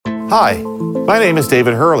Hi, my name is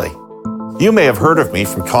David Hurley. You may have heard of me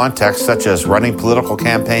from contexts such as running political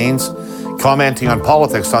campaigns, commenting on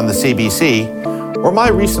politics on the CBC, or my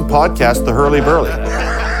recent podcast, The Hurley Burley.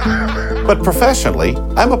 But professionally,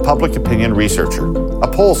 I'm a public opinion researcher, a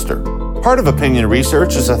pollster. Part of opinion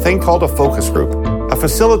research is a thing called a focus group, a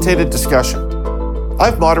facilitated discussion.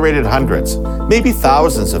 I've moderated hundreds, maybe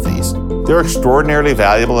thousands of these. They're extraordinarily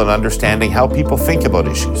valuable in understanding how people think about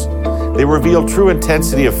issues. They reveal true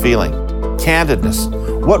intensity of feeling, candidness,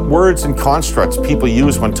 what words and constructs people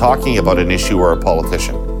use when talking about an issue or a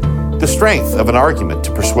politician, the strength of an argument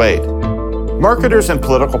to persuade. Marketers and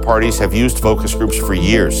political parties have used focus groups for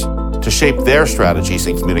years to shape their strategies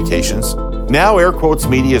and communications. Now Air Quotes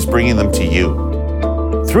Media is bringing them to you.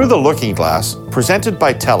 Through the Looking Glass, presented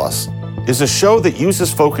by TELUS, is a show that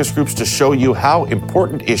uses focus groups to show you how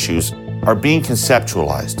important issues are being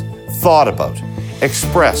conceptualized, thought about,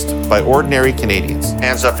 expressed by ordinary Canadians.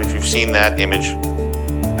 Hands up if you've seen that image.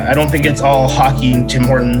 I don't think it's all hockey and Tim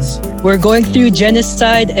Hortons. We're going through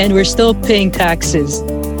genocide and we're still paying taxes.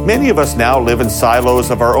 Many of us now live in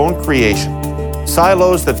silos of our own creation,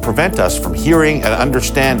 silos that prevent us from hearing and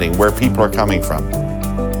understanding where people are coming from.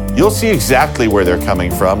 You'll see exactly where they're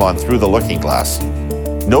coming from on Through the Looking Glass.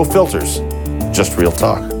 No filters, just real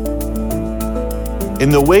talk. In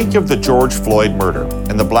the wake of the George Floyd murder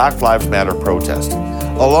and the Black Lives Matter protest,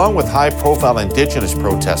 along with high-profile Indigenous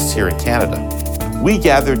protests here in Canada, we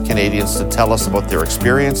gathered Canadians to tell us about their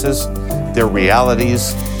experiences, their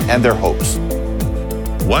realities, and their hopes.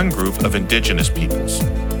 One group of Indigenous peoples,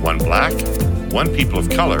 one Black, one people of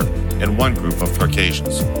color, and one group of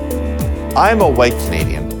Caucasians. I'm a white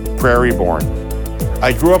Canadian, prairie-born.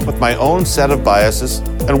 I grew up with my own set of biases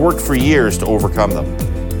and worked for years to overcome them.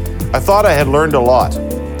 I thought I had learned a lot,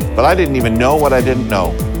 but I didn't even know what I didn't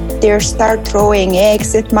know. They start throwing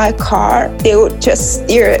eggs at my car. They would just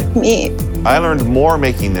stare at me. I learned more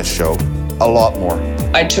making this show, a lot more.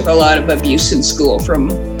 I took a lot of abuse in school from...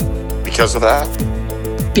 Because of that?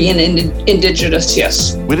 Being Indigenous,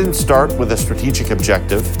 yes. We didn't start with a strategic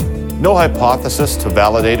objective, no hypothesis to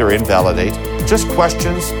validate or invalidate, just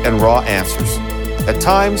questions and raw answers. At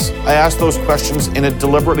times, I asked those questions in a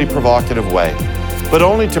deliberately provocative way, but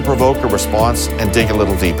only to provoke a response and dig a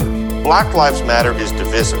little deeper. Black Lives Matter is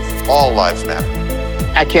divisive. All lives matter.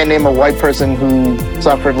 I can't name a white person who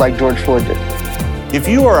suffered like George Floyd did. If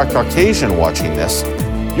you are a Caucasian watching this,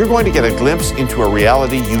 you're going to get a glimpse into a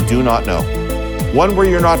reality you do not know. One where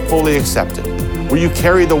you're not fully accepted, where you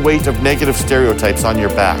carry the weight of negative stereotypes on your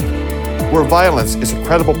back, where violence is a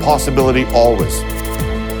credible possibility always.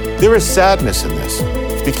 There is sadness in this,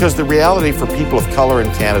 because the reality for people of color in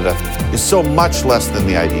Canada is so much less than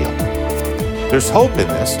the ideal. There's hope in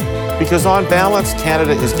this, because on balance,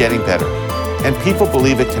 Canada is getting better, and people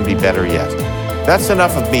believe it can be better yet. That's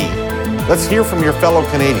enough of me. Let's hear from your fellow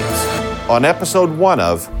Canadians on episode 1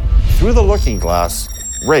 of Through the Looking Glass,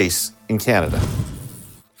 Race in Canada.